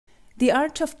The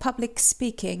Art of Public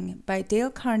Speaking by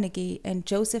Dale Carnegie and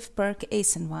Berg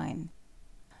Esenwein.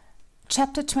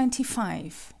 Chapter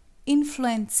 25.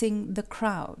 Influencing the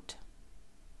Crowd.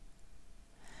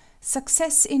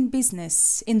 Success in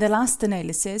business, in the last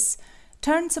analysis,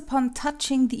 turns upon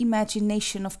touching the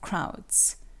imagination of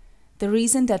crowds. The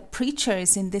reason that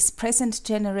preachers in this present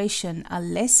generation are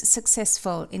less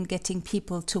successful in getting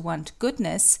people to want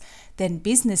goodness than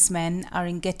businessmen are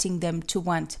in getting them to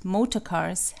want motor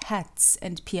cars, hats,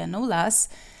 and pianolas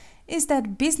is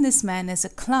that businessmen as a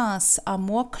class are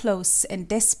more close and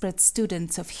desperate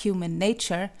students of human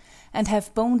nature and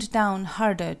have boned down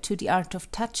harder to the art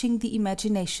of touching the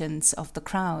imaginations of the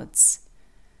crowds.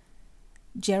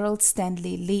 Gerald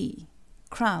Stanley Lee,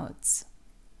 Crowds.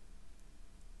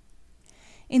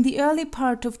 In the early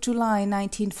part of July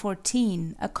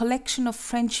 1914, a collection of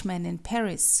Frenchmen in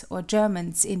Paris or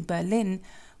Germans in Berlin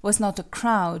was not a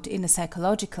crowd in a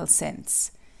psychological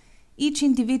sense. Each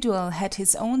individual had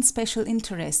his own special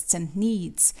interests and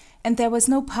needs, and there was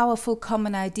no powerful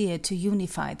common idea to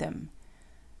unify them.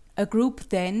 A group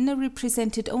then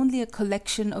represented only a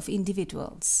collection of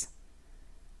individuals.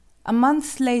 A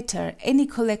month later, any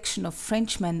collection of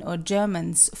Frenchmen or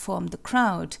Germans formed a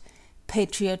crowd.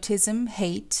 Patriotism,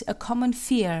 hate, a common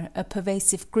fear, a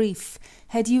pervasive grief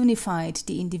had unified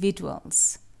the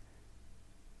individuals.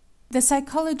 The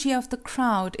psychology of the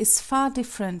crowd is far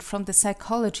different from the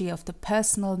psychology of the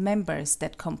personal members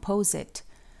that compose it.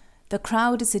 The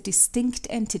crowd is a distinct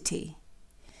entity.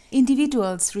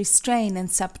 Individuals restrain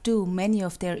and subdue many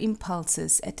of their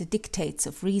impulses at the dictates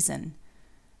of reason.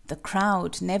 The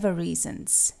crowd never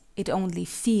reasons, it only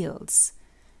feels.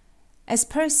 As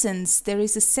persons, there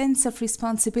is a sense of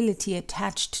responsibility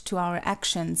attached to our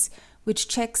actions, which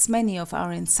checks many of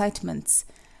our incitements,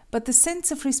 but the sense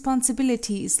of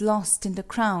responsibility is lost in the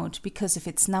crowd because of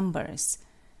its numbers.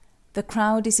 The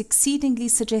crowd is exceedingly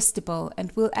suggestible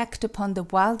and will act upon the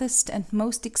wildest and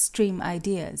most extreme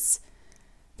ideas.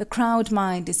 The crowd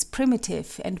mind is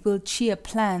primitive and will cheer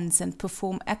plans and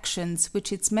perform actions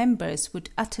which its members would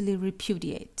utterly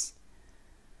repudiate.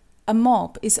 A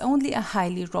mob is only a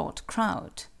highly wrought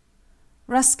crowd.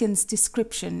 Ruskin's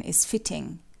description is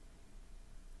fitting.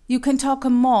 You can talk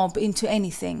a mob into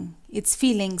anything. Its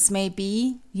feelings may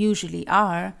be, usually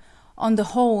are, on the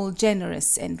whole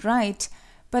generous and right,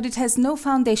 but it has no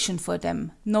foundation for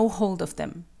them, no hold of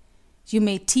them. You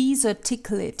may tease or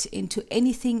tickle it into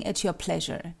anything at your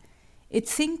pleasure. It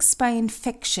thinks by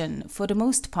infection, for the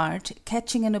most part,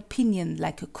 catching an opinion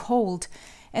like a cold,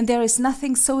 and there is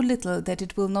nothing so little that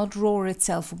it will not roar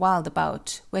itself wild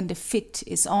about when the fit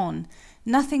is on,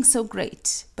 nothing so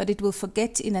great, but it will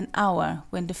forget in an hour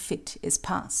when the fit is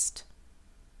past.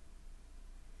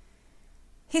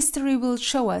 History will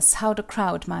show us how the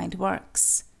crowd mind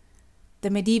works. The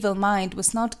medieval mind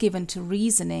was not given to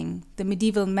reasoning. The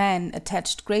medieval man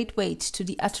attached great weight to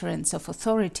the utterance of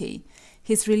authority.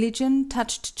 His religion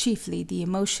touched chiefly the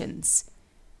emotions.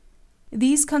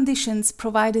 These conditions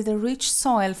provided a rich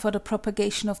soil for the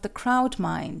propagation of the crowd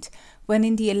mind, when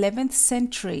in the 11th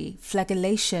century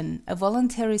flagellation, a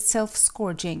voluntary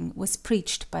self-scourging, was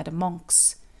preached by the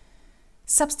monks.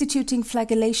 Substituting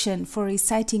flagellation for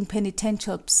reciting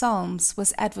penitential psalms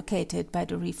was advocated by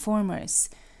the reformers.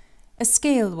 A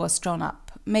scale was drawn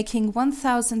up, making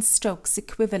 1,000 strokes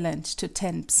equivalent to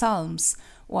 10 psalms,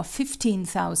 or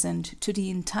 15,000 to the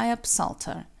entire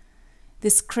psalter.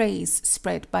 This craze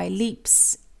spread by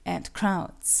leaps and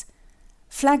crowds.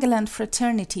 Flagellant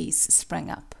fraternities sprang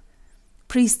up.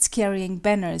 Priests carrying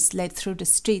banners led through the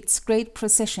streets great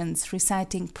processions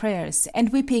reciting prayers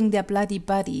and whipping their bloody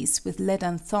bodies with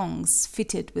leathern thongs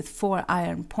fitted with 4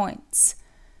 iron points.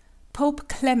 Pope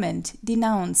Clement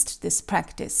denounced this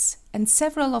practice, and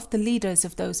several of the leaders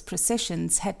of those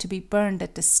processions had to be burned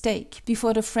at the stake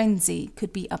before the frenzy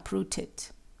could be uprooted.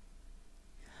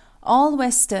 All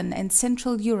Western and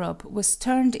Central Europe was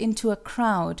turned into a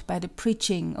crowd by the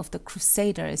preaching of the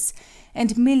Crusaders,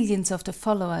 and millions of the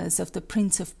followers of the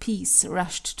Prince of Peace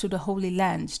rushed to the Holy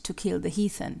Land to kill the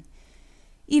heathen.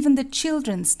 Even the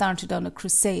children started on a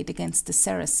crusade against the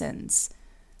Saracens.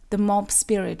 The mob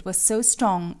spirit was so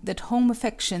strong that home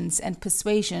affections and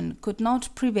persuasion could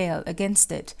not prevail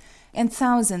against it, and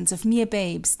thousands of mere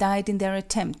babes died in their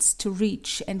attempts to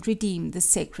reach and redeem the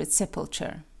sacred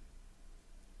sepulchre.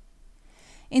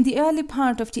 In the early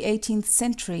part of the 18th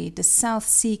century, the South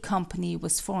Sea Company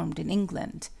was formed in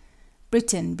England.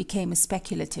 Britain became a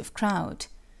speculative crowd.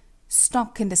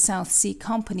 Stock in the South Sea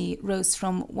Company rose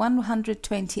from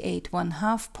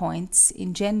 128½ points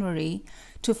in January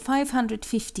to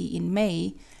 550 in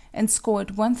May, and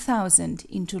scored 1,000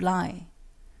 in July.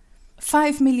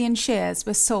 5 million shares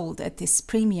were sold at this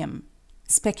premium.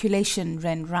 Speculation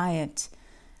ran riot.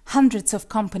 Hundreds of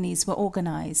companies were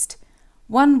organized.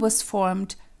 One was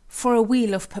formed for a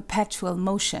wheel of perpetual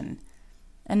motion.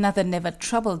 Another never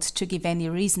troubled to give any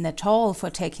reason at all for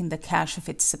taking the cash of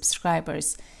its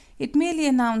subscribers. It merely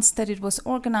announced that it was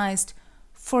organized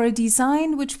for a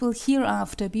design which will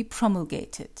hereafter be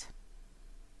promulgated.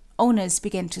 Owners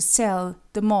began to sell,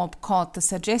 the mob caught the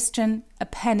suggestion, a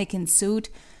panic ensued,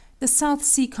 the South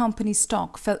Sea Company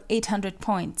stock fell 800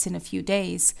 points in a few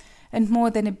days, and more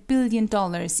than $1 billion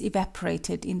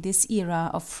evaporated in this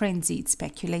era of frenzied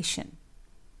speculation.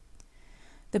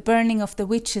 The burning of the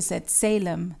witches at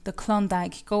Salem, the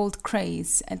Klondike gold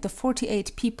craze, and the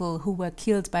 48 people who were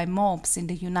killed by mobs in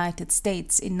the United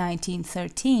States in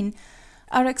 1913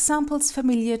 are examples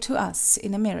familiar to us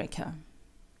in America.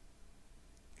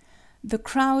 The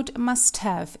crowd must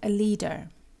have a leader.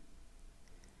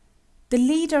 The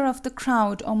leader of the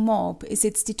crowd or mob is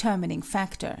its determining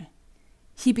factor.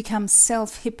 He becomes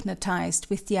self-hypnotized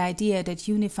with the idea that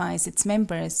unifies its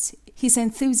members, his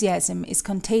enthusiasm is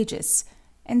contagious,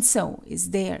 and so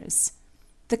is theirs.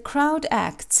 The crowd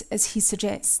acts as he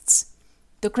suggests.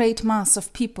 The great mass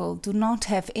of people do not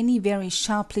have any very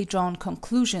sharply drawn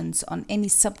conclusions on any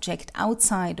subject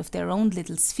outside of their own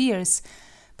little spheres,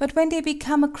 but when they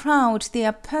become a crowd they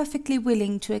are perfectly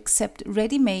willing to accept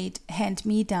ready-made,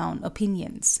 hand-me-down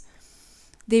opinions.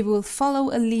 They will follow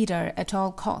a leader at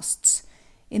all costs.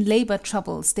 In labor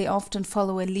troubles they often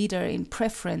follow a leader in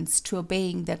preference to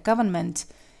obeying their government.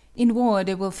 In war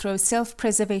they will throw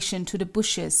self-preservation to the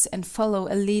bushes and follow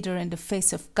a leader in the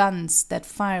face of guns that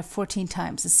fire 14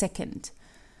 times a second.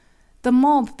 The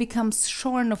mob becomes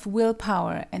shorn of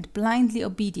willpower and blindly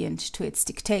obedient to its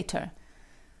dictator.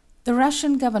 The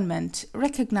Russian government,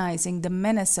 recognizing the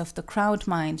menace of the crowd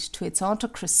mind to its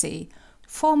autocracy,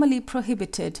 formally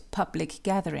prohibited public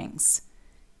gatherings.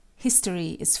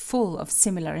 History is full of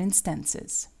similar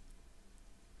instances.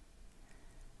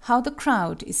 How the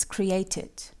crowd is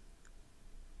created.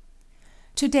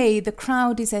 Today, the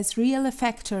crowd is as real a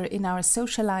factor in our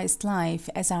socialized life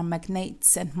as are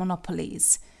magnates and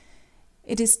monopolies.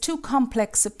 It is too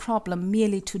complex a problem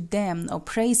merely to damn or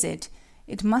praise it.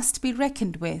 It must be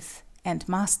reckoned with and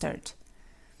mastered.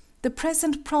 The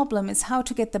present problem is how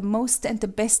to get the most and the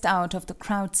best out of the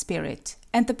crowd spirit,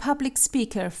 and the public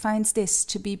speaker finds this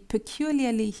to be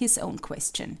peculiarly his own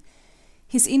question.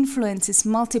 His influence is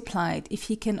multiplied if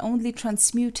he can only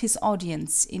transmute his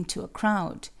audience into a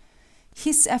crowd.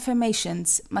 His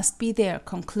affirmations must be their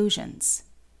conclusions.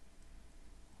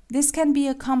 This can be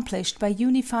accomplished by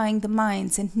unifying the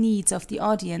minds and needs of the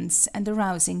audience and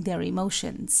arousing their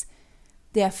emotions.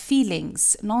 Their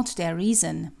feelings, not their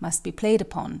reason, must be played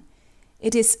upon.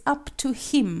 It is up to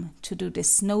him to do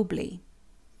this nobly.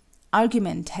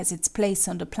 Argument has its place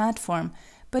on the platform,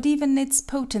 but even its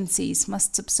potencies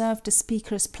must subserve the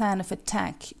speaker's plan of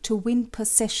attack to win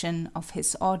possession of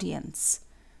his audience.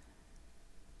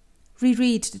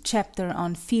 Reread the chapter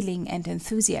on feeling and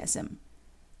enthusiasm.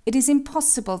 It is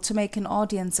impossible to make an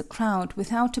audience a crowd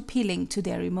without appealing to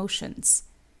their emotions.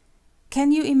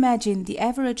 Can you imagine the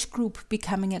average group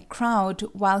becoming a crowd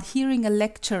while hearing a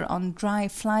lecture on dry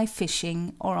fly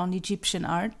fishing or on Egyptian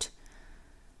art?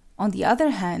 On the other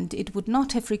hand, it would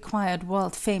not have required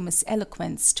world-famous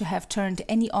eloquence to have turned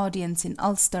any audience in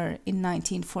Ulster in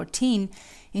 1914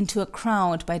 into a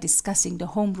crowd by discussing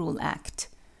the Home Rule Act.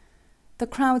 The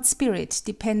crowd spirit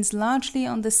depends largely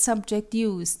on the subject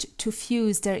used to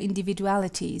fuse their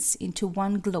individualities into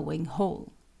one glowing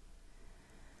whole.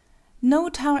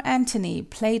 Note how Antony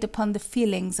played upon the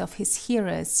feelings of his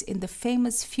hearers in the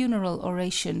famous funeral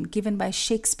oration given by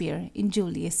Shakespeare in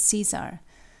Julius Caesar.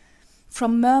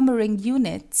 From murmuring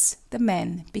units, the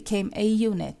men became a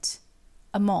unit,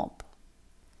 a mob.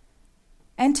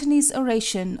 Antony's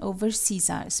oration over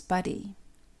Caesar's body.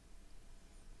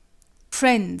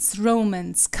 Friends,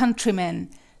 Romans,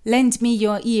 countrymen, lend me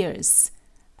your ears.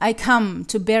 I come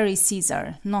to bury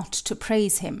Caesar, not to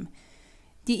praise him.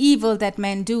 The evil that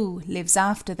men do lives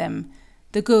after them.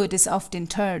 The good is oft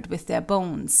interred with their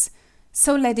bones.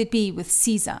 So let it be with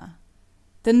Caesar.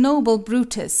 The noble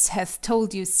Brutus hath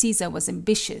told you Caesar was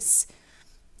ambitious.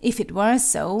 If it were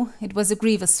so, it was a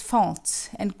grievous fault,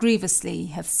 and grievously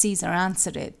hath Caesar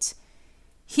answered it.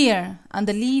 Here,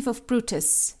 under leave of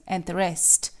Brutus and the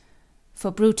rest,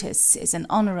 for Brutus is an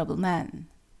honorable man.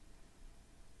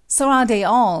 So are they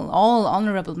all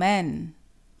honorable men.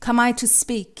 Come I to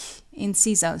speak in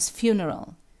Caesar's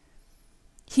funeral.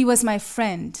 He was my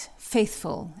friend,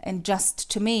 faithful and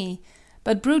just to me,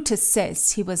 but Brutus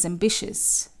says he was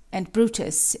ambitious, and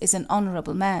Brutus is an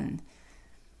honorable man.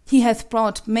 He hath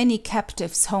brought many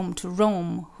captives home to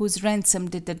Rome, whose ransom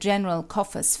did the general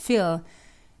coffers fill,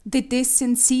 Did this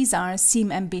in Caesar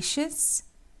seem ambitious?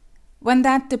 When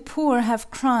that the poor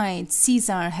have cried,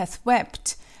 Caesar hath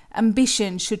wept,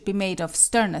 ambition should be made of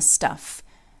sterner stuff.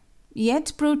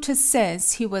 Yet Brutus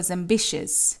says he was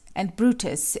ambitious, and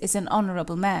Brutus is an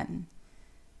honorable man.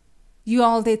 You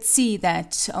all did see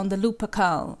that, on the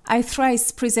Lupercal, I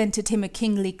thrice presented him a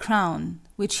kingly crown,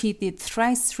 which he did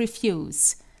thrice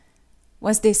refuse.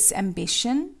 Was this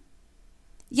ambition?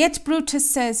 Yet Brutus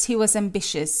says he was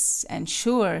ambitious, and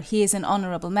sure he is an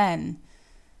honorable man.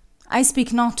 I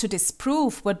speak not to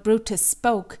disprove what Brutus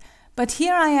spoke, but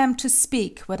here I am to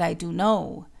speak what I do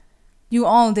know. You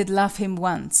all did love him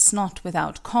once, not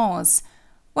without cause.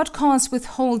 What cause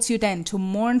withholds you then to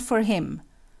mourn for him?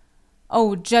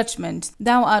 O judgment,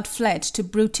 thou art fled to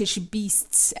brutish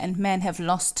beasts, and men have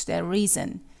lost their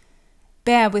reason.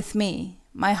 Bear with me,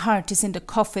 my heart is in the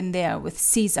coffin there with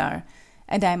Caesar,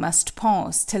 and I must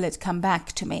pause till it come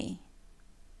back to me.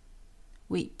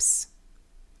 Weeps.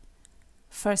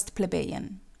 First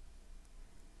Plebeian.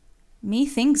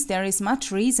 Methinks there is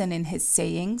much reason in his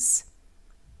sayings.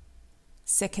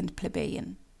 Second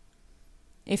Plebeian.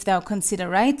 If thou consider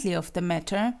rightly of the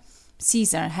matter,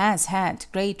 Caesar has had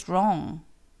great wrong.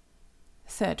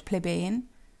 Third Plebeian.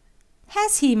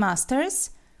 Has he,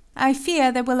 masters? I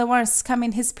fear there will a worse come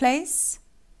in his place.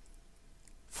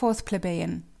 Fourth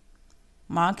Plebeian.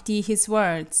 Mark thee his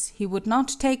words, he would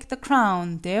not take the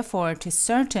crown, therefore 'tis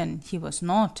certain he was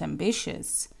not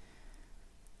ambitious.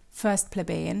 First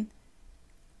Plebeian.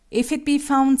 If it be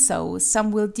found so,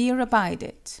 some will dear abide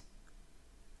it.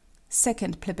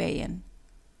 Second Plebeian.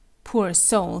 Poor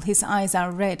soul, his eyes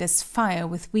are red as fire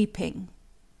with weeping.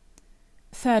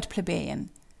 Third Plebeian.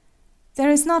 There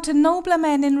is not a nobler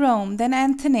man in Rome than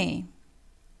Antony.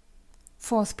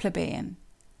 Fourth Plebeian.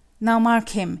 Now mark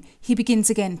him, he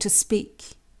begins again to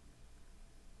speak.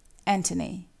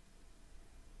 Antony.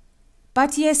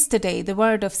 But yesterday the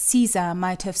word of Caesar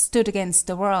might have stood against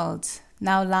the world.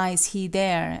 Now lies he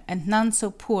there, and none so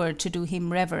poor to do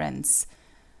him reverence.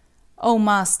 O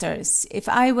masters, if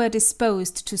I were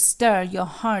disposed to stir your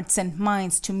hearts and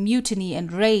minds to mutiny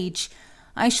and rage,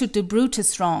 I should do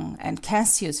Brutus wrong and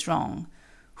Cassius wrong,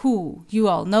 who, you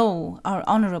all know, are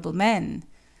honorable men.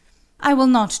 I will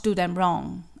not do them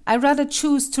wrong. I rather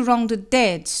choose to wrong the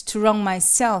dead, to wrong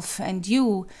myself and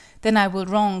you, than I will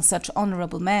wrong such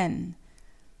honorable men.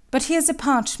 But here's a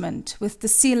parchment, with the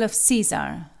seal of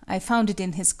Caesar. I found it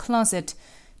in his closet.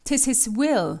 'Tis his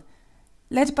will.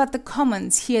 Let but the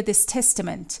commons hear this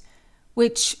testament,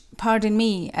 which, pardon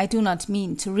me, I do not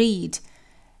mean to read,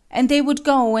 and they would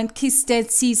go and kiss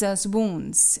dead Caesar's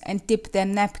wounds, and dip their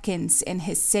napkins in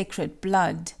his sacred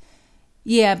blood,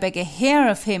 yea, beg a hair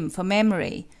of him for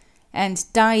memory,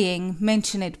 and dying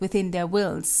mention it within their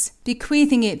wills,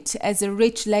 bequeathing it as a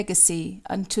rich legacy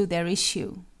unto their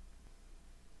issue.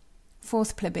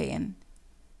 Fourth Plebeian.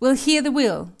 We'll hear the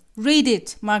will. Read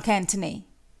it, Mark Antony.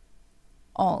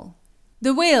 All.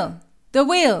 The will! The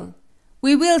will!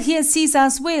 We will hear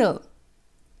Caesar's will!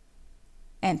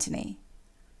 Antony.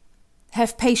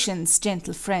 Have patience,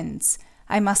 gentle friends.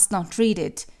 I must not read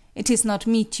it. It is not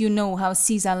meet you know how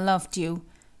Caesar loved you.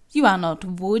 You are not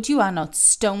wood, you are not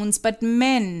stones, but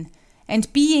men.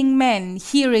 And being men,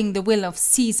 hearing the will of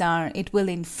Caesar, it will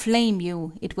inflame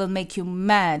you, it will make you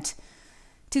mad.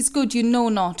 'Tis good you know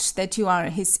not that you are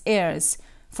his heirs,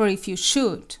 for if you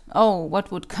should, oh,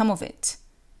 what would come of it?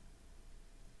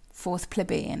 Fourth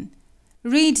Plebeian.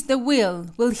 Read the will.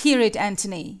 We'll hear it,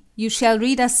 Antony. You shall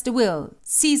read us the will.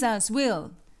 Caesar's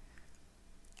will.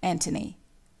 Antony.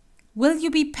 Will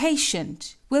you be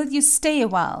patient? Will you stay a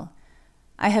while?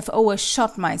 I have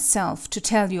overshot myself to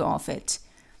tell you of it.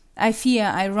 I fear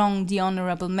I wrong the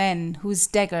honorable men whose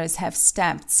daggers have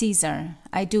stabbed Caesar.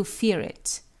 I do fear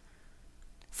it.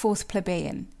 Fourth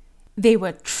Plebeian. They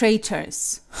were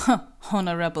traitors.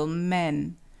 Honorable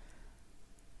men.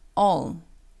 All.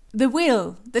 The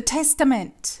will, the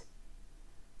testament.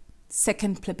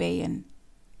 Second Plebeian.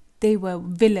 They were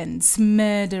villains,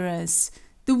 murderers.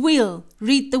 The will,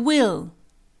 read the will.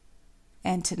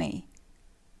 Antony.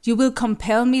 You will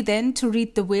compel me then to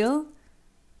read the will?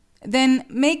 Then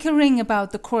make a ring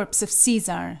about the corpse of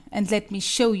Caesar, and let me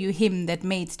show you him that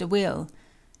made the will.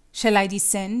 Shall I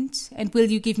descend, and will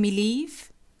you give me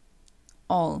leave?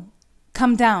 All.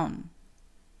 Come down.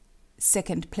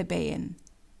 Second Plebeian.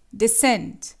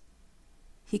 Descend.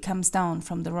 He comes down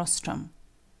from the rostrum.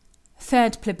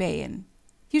 Third Plebeian.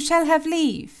 You shall have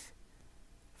leave.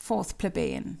 Fourth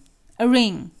Plebeian. A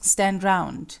ring, stand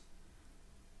round.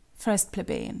 First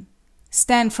Plebeian.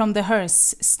 Stand from the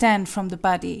hearse, stand from the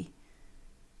body.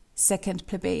 Second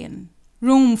Plebeian.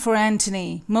 Room for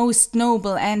Antony, most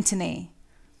noble Antony.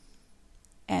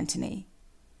 Antony.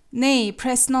 Nay,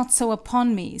 press not so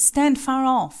upon me, stand far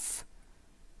off.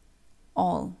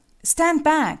 All. Stand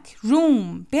back,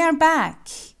 room, bear back.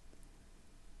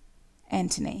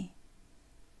 Antony.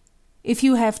 If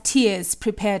you have tears,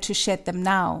 prepare to shed them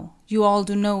now. You all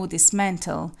do know this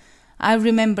mantle. I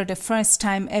remember the first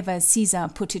time ever Caesar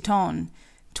put it on.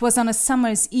 'Twas on a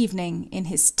summer's evening, in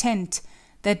his tent,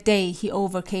 that day he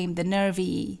overcame the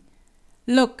Nervii.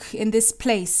 Look, in this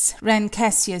place ran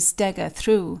Cassius' dagger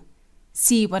through.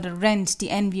 See what a rent the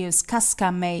envious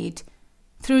Casca made.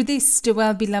 Through this the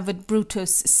well-beloved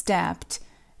Brutus stabbed,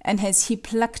 and as he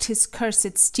plucked his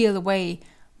cursed steel away,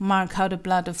 mark how the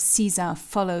blood of Caesar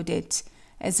followed it,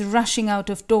 as rushing out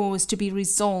of doors to be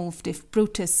resolved if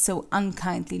Brutus so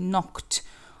unkindly knocked.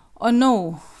 Or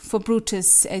no, for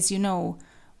Brutus, as you know,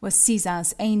 was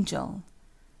Caesar's angel.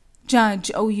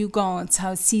 Judge, O you gods,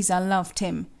 how Caesar loved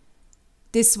him.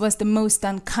 This was the most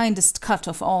unkindest cut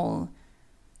of all.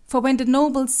 For when the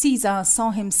noble Caesar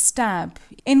saw him stab,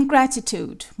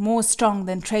 ingratitude, more strong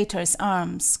than traitors'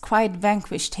 arms, quite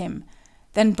vanquished him,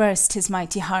 then burst his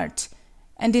mighty heart,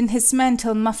 and in his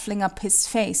mantle muffling up his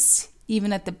face,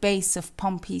 even at the base of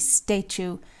Pompey's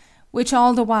statue, which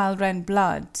all the while ran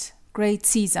blood, great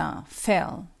Caesar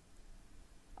fell.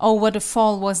 Oh, what a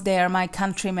fall was there, my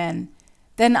countrymen!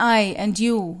 Then I and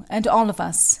you and all of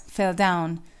us fell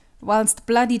down, whilst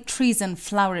bloody treason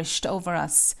flourished over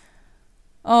us.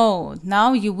 Oh,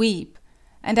 now you weep,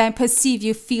 and I perceive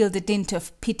you feel the dint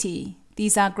of pity.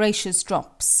 These are gracious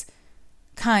drops.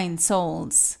 Kind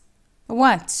souls!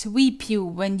 What, weep you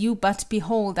when you but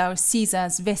behold our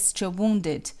Caesar's vesture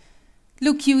wounded?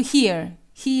 Look you here,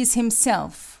 he is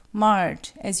himself, marred,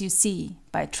 as you see,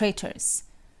 by traitors.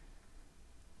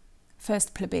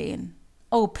 First Plebeian.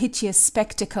 O piteous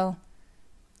spectacle!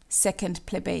 Second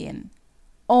Plebeian.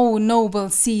 O noble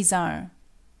Caesar!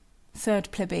 Third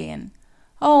Plebeian.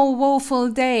 O woeful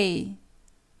day!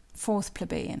 Fourth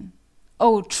Plebeian.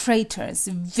 O traitors,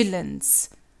 villains!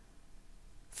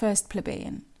 First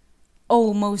Plebeian.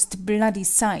 O most bloody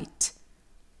sight!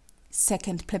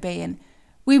 Second Plebeian.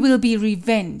 We will be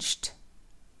revenged.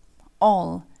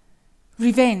 All.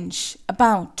 Revenge,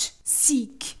 about,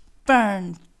 seek,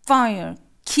 burn, fire,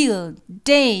 kill,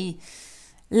 day.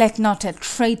 Let not a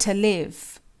traitor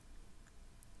live.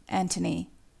 Antony.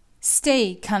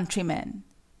 Stay, countrymen.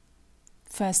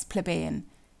 First Plebeian.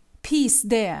 Peace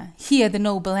there, hear the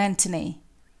noble Antony.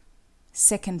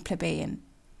 Second Plebeian.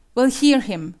 We'll hear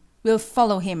him, we'll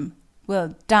follow him,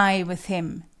 we'll die with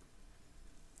him.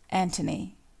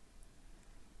 Antony.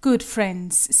 Good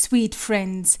friends, sweet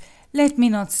friends, let me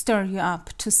not stir you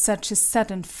up to such a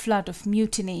sudden flood of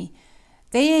mutiny.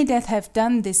 They that have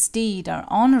done this deed are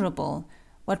honourable.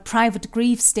 What private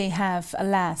griefs they have,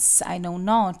 alas, I know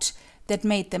not, that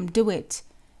made them do it.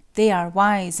 They are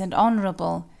wise and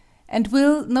honourable, and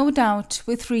will, no doubt,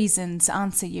 with reasons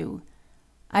answer you.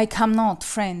 I come not,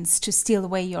 friends, to steal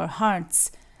away your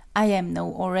hearts. I am no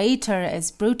orator,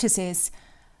 as Brutus is,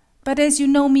 but as you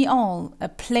know me all, a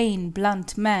plain,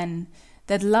 blunt man,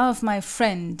 that love my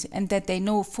friend, and that they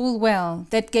know full well,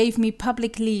 that gave me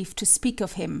public leave to speak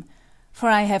of him, for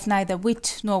I have neither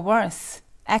wit nor worth,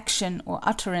 action or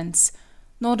utterance,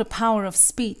 nor the power of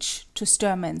speech, to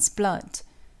stir men's blood.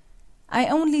 I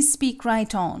only speak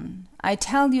right on. I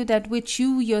tell you that which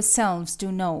you yourselves do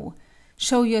know.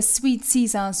 Show your sweet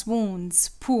Caesar's wounds,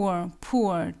 poor,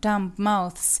 poor, dumb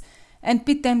mouths, and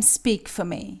bid them speak for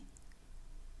me.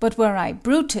 But were I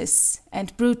Brutus,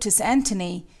 and Brutus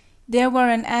Antony, there were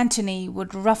an Antony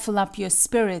would ruffle up your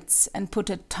spirits, and put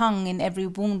a tongue in every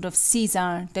wound of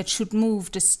Caesar, that should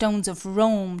move the stones of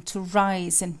Rome to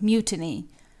rise and mutiny.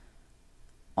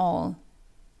 All.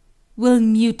 Will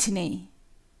mutiny.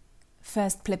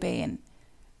 First Plebeian.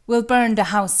 Will burn the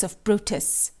house of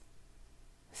Brutus.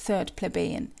 Third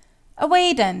Plebeian.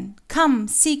 Away then, come,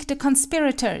 seek the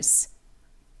conspirators.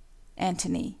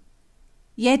 Antony.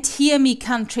 Yet hear me,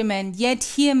 countrymen, yet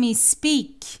hear me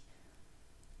speak.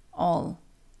 All.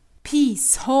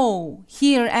 Peace, ho!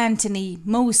 Hear Antony,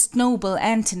 most noble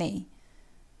Antony.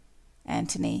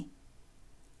 Antony.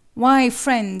 Why,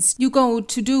 friends, you go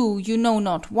to do you know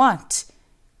not what.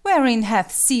 Wherein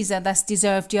hath Caesar thus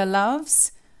deserved your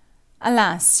loves?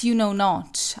 Alas, you know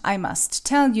not, I must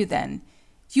tell you then.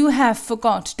 You have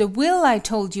forgot the will I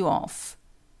told you of.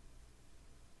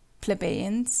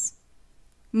 Plebeians.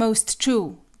 Most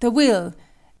true, the will.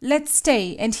 Let's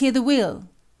stay and hear the will.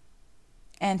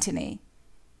 Antony.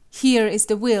 Here is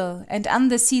the will, and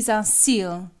under Caesar's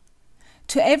seal.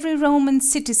 To every Roman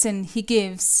citizen he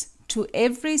gives, to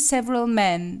every several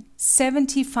man,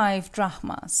 75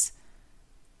 drachmas.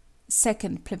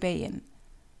 Second Plebeian.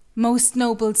 Most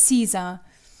noble Caesar,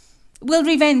 will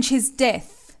revenge his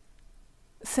death.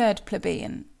 3rd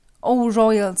plebeian. O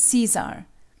royal Caesar!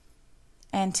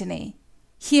 Ant.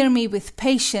 Hear me with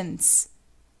patience.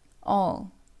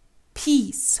 All.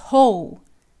 Peace, ho!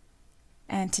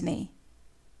 Ant.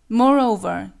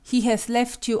 Moreover, he hath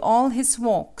left you all his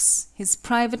walks, his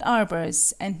private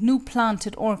arbours, and new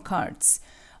planted orchards,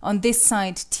 on this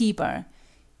side Tiber.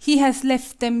 He hath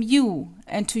left them you,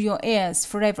 and to your heirs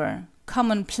forever,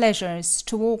 common pleasures,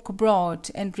 to walk abroad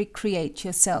and recreate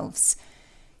yourselves.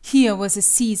 Here was a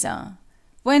Caesar.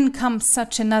 When comes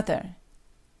such another?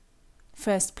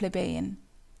 1st plebeian.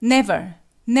 Never,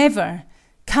 never!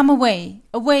 Come away,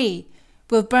 away!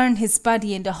 We'll burn his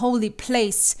body in the holy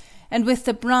place, and with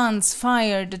the brands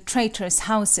fire the traitors'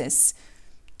 houses.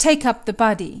 Take up the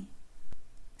body.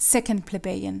 2nd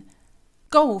plebeian.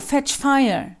 Go, fetch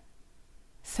fire.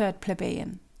 3rd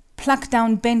plebeian. Pluck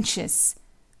down benches.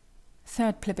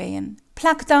 3rd plebeian.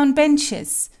 Pluck down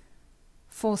benches.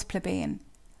 4th plebeian.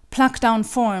 Pluck down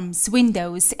forms,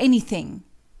 windows, anything.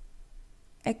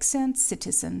 Exeunt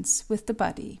citizens with the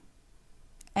body.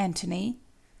 Ant.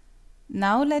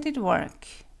 Now let it work.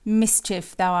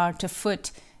 Mischief thou art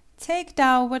afoot. Take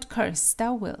thou what curse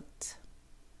thou wilt.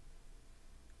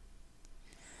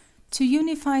 To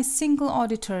unify single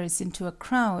auditors into a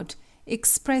crowd,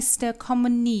 express their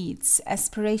common needs,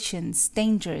 aspirations,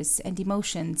 dangers, and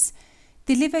emotions,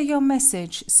 deliver your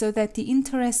message so that the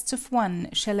interests of one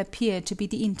shall appear to be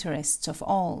the interests of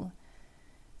all.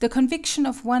 The conviction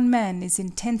of one man is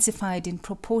intensified in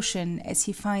proportion as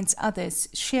he finds others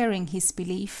sharing his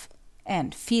belief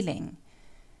and feeling.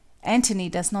 Antony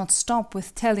does not stop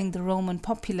with telling the Roman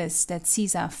populace that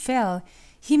Caesar fell,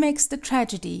 he makes the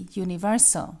tragedy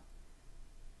universal.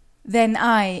 Then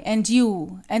I and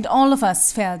you and all of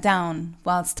us fell down,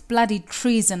 whilst bloody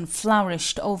treason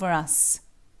flourished over us.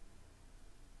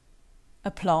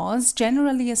 Applause,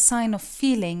 generally a sign of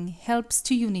feeling, helps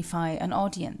to unify an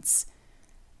audience.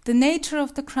 The nature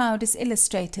of the crowd is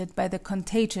illustrated by the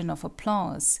contagion of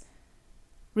applause.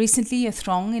 Recently, a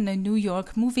throng in a New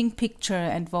York moving picture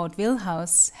and vaudeville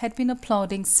house had been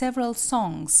applauding several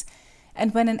songs,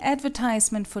 and when an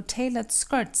advertisement for tailored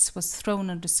skirts was thrown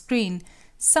on the screen,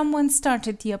 someone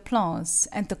started the applause,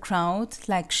 and the crowd,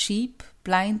 like sheep,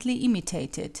 blindly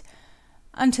imitated,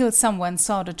 until someone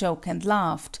saw the joke and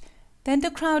laughed. Then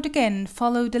the crowd again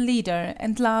followed the leader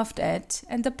and laughed at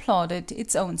and applauded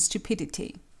its own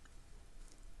stupidity.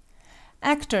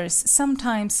 Actors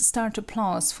sometimes start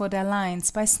applause for their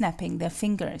lines by snapping their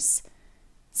fingers.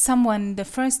 Someone in the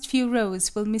first few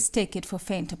rows will mistake it for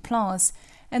faint applause,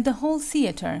 and the whole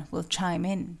theatre will chime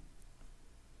in.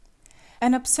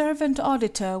 An observant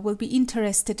auditor will be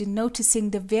interested in noticing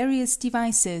the various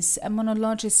devices a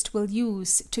monologist will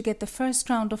use to get the first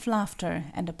round of laughter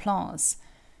and applause.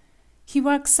 He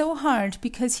works so hard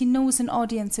because he knows an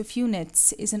audience of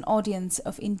units is an audience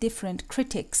of indifferent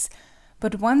critics,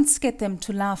 but once get them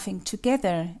to laughing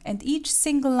together, and each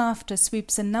single laughter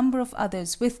sweeps a number of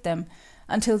others with them,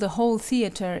 until the whole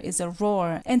theatre is a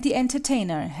roar and the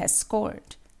entertainer has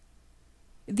scored.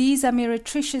 These are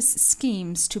meretricious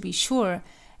schemes, to be sure,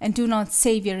 and do not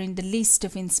savour in the least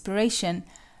of inspiration,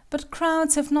 but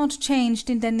crowds have not changed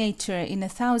in their nature in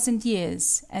 1,000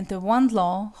 years, and the one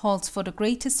law holds for the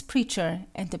greatest preacher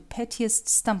and the pettiest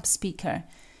stump speaker: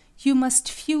 you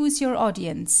must fuse your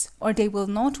audience, or they will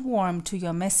not warm to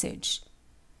your message.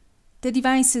 The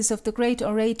devices of the great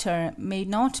orator may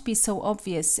not be so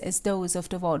obvious as those of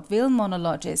the vaudeville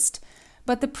monologist,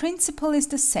 but the principle is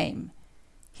the same.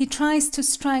 He tries to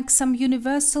strike some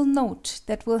universal note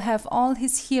that will have all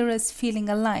his hearers feeling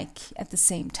alike at the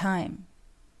same time.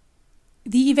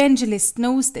 The evangelist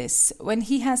knows this when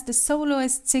he has the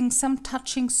soloist sing some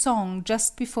touching song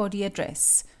just before the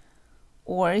address.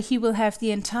 Or he will have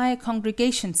the entire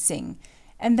congregation sing,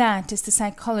 and that is the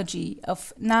psychology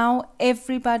of "now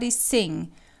everybody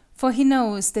sing," for he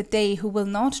knows that they who will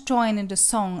not join in the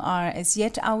song are as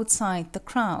yet outside the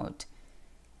crowd.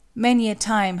 Many a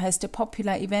time has the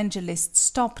popular evangelist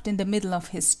stopped in the middle of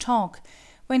his talk,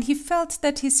 when he felt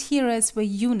that his hearers were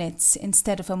units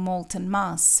instead of a molten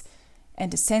mass,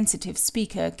 and a sensitive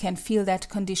speaker can feel that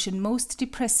condition most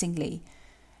depressingly,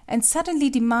 and suddenly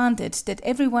demanded that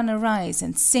everyone arise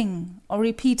and sing, or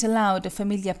repeat aloud a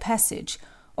familiar passage,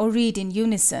 or read in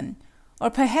unison, or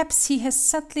perhaps he has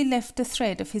subtly left the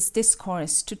thread of his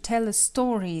discourse to tell a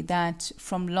story that,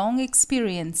 from long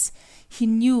experience, he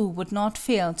knew would not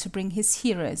fail to bring his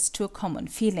hearers to a common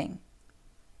feeling.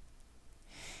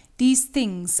 These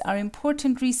things are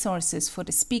important resources for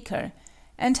the speaker,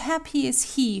 and happy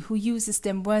is he who uses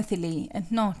them worthily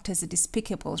and not as a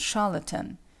despicable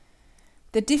charlatan.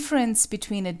 The difference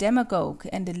between a demagogue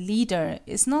and a leader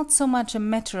is not so much a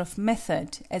matter of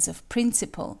method as of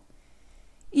principle.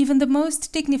 Even the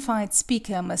most dignified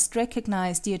speaker must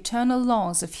recognize the eternal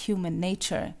laws of human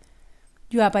nature.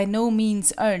 You are by no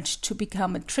means urged to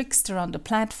become a trickster on the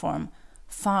platform,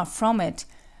 far from it,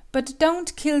 but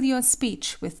don't kill your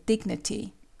speech with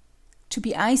dignity. To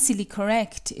be icily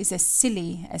correct is as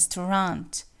silly as to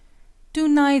rant. Do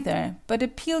neither, but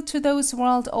appeal to those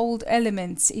world-old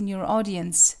elements in your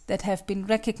audience that have been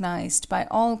recognized by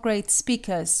all great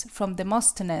speakers from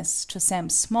Demosthenes to Sam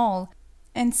Small,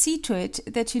 and see to it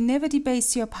that you never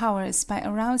debase your powers by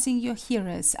arousing your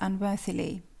hearers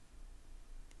unworthily.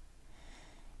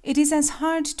 It is as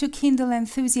hard to kindle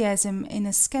enthusiasm in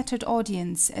a scattered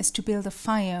audience as to build a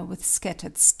fire with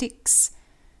scattered sticks.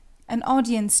 An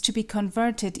audience to be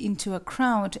converted into a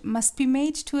crowd must be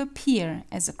made to appear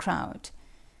as a crowd.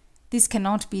 This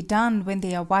cannot be done when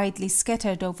they are widely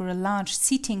scattered over a large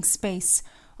seating space,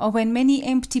 or when many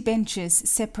empty benches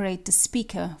separate the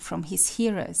speaker from his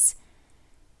hearers.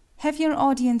 Have your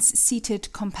audience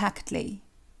seated compactly.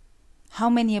 How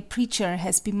many a preacher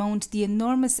has bemoaned the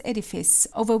enormous edifice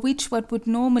over which what would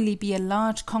normally be a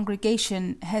large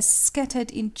congregation has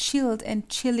scattered in chilled and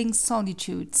chilling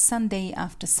solitude Sunday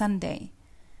after Sunday.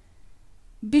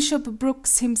 Bishop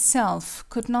Brooks himself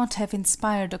could not have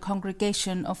inspired a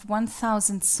congregation of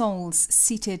 1,000 souls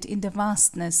seated in the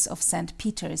vastness of St.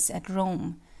 Peter's at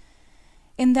Rome.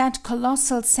 In that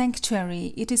colossal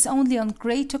sanctuary it is only on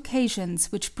great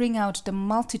occasions which bring out the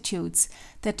multitudes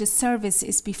that the service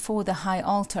is before the high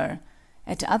altar.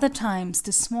 At other times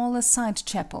the smaller side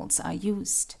chapels are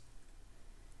used.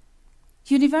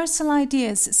 Universal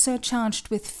ideas surcharged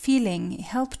with feeling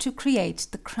help to create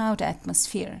the crowd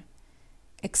atmosphere.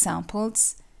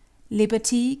 Examples: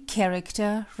 liberty,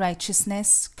 character,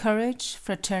 righteousness, courage,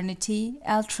 fraternity,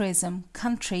 altruism,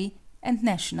 country, and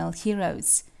national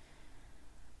heroes.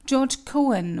 George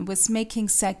Cohan was making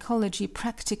psychology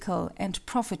practical and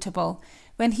profitable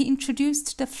when he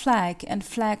introduced the flag and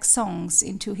flag songs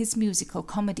into his musical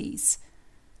comedies.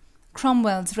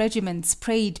 Cromwell's regiments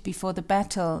prayed before the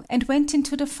battle and went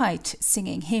into the fight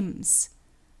singing hymns.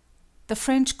 The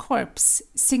French corps,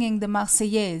 singing the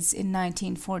Marseillaise in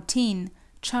 1914,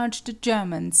 charged the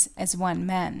Germans as one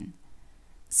man.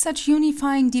 Such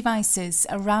unifying devices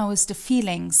arouse the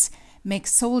feelings, make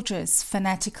soldiers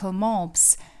fanatical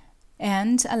mobs,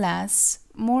 and, alas,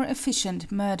 more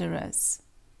efficient murderers.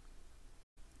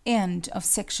 End of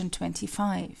section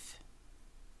 25.